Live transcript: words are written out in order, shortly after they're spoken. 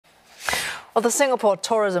Well, the Singapore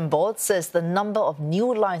Tourism Board says the number of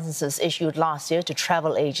new licenses issued last year to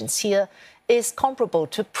travel agents here is comparable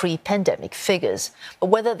to pre-pandemic figures. But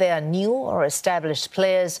whether they are new or established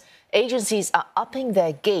players, agencies are upping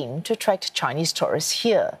their game to attract Chinese tourists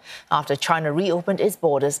here after China reopened its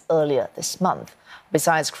borders earlier this month.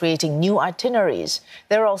 Besides creating new itineraries,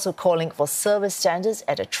 they're also calling for service standards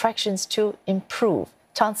at attractions to improve.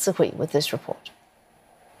 Tan Si-hui with this report.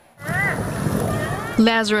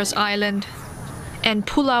 Lazarus Island and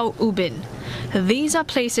Pulau Ubin. These are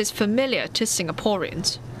places familiar to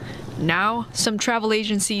Singaporeans. Now, some travel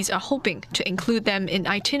agencies are hoping to include them in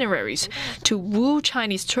itineraries to woo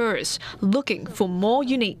Chinese tourists looking for more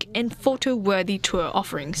unique and photo-worthy tour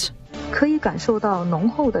offerings. 可以感受到浓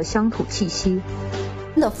厚的乡土气息。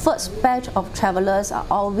 The first batch of travelers are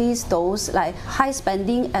always those like high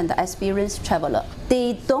spending and experienced traveler.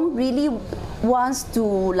 They don't really want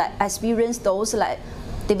to experience those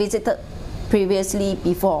they visited previously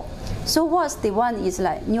before. So what they want is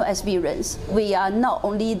new experience. We are not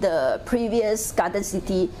only the previous garden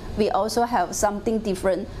city, we also have something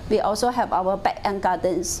different. We also have our back-end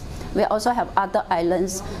gardens. We also have other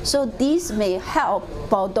islands. So these may help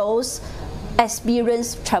for those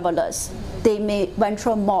experienced travelers. They may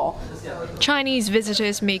venture more. Chinese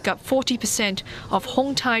visitors make up 40% of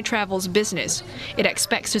Hong Tai Travel's business. It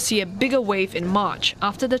expects to see a bigger wave in March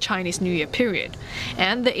after the Chinese New Year period.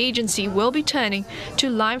 And the agency will be turning to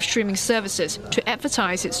live streaming services to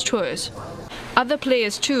advertise its tours. Other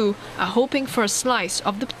players too are hoping for a slice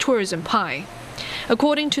of the tourism pie.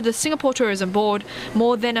 According to the Singapore Tourism Board,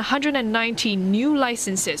 more than 190 new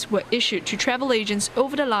licenses were issued to travel agents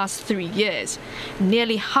over the last 3 years.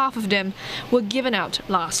 Nearly half of them were given out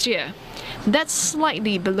last year. That's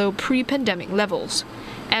slightly below pre-pandemic levels.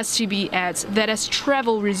 STB adds that as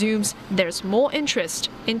travel resumes, there's more interest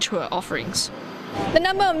in tour offerings. The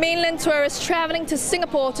number of mainland tourists traveling to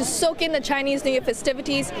Singapore to soak in the Chinese New Year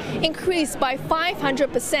festivities increased by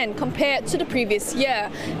 500% compared to the previous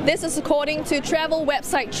year. This is according to travel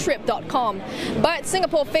website Trip.com. But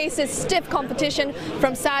Singapore faces stiff competition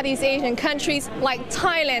from Southeast Asian countries like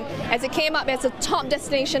Thailand, as it came up as a top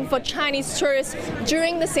destination for Chinese tourists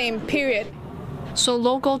during the same period. So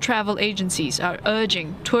local travel agencies are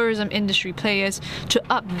urging tourism industry players to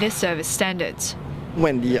up their service standards.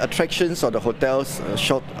 When the attractions or the hotels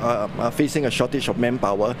are facing a shortage of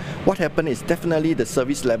manpower, what happened is definitely the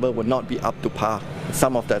service level will not be up to par.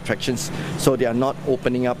 Some of the attractions, so they are not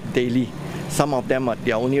opening up daily. Some of them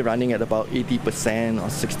they are only running at about 80% or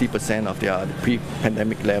 60% of their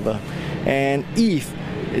pre-pandemic level. And if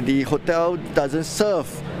the hotel doesn't serve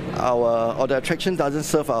or the attraction doesn't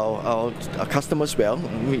serve our customers well,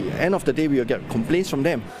 end of the day we will get complaints from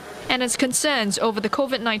them. And as concerns over the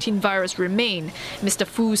COVID-19 virus remain, Mr.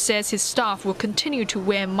 Fu says his staff will continue to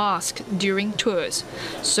wear masks during tours.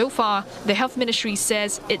 So far, the Health Ministry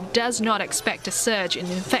says it does not expect a surge in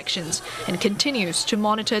infections and continues to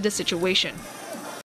monitor the situation.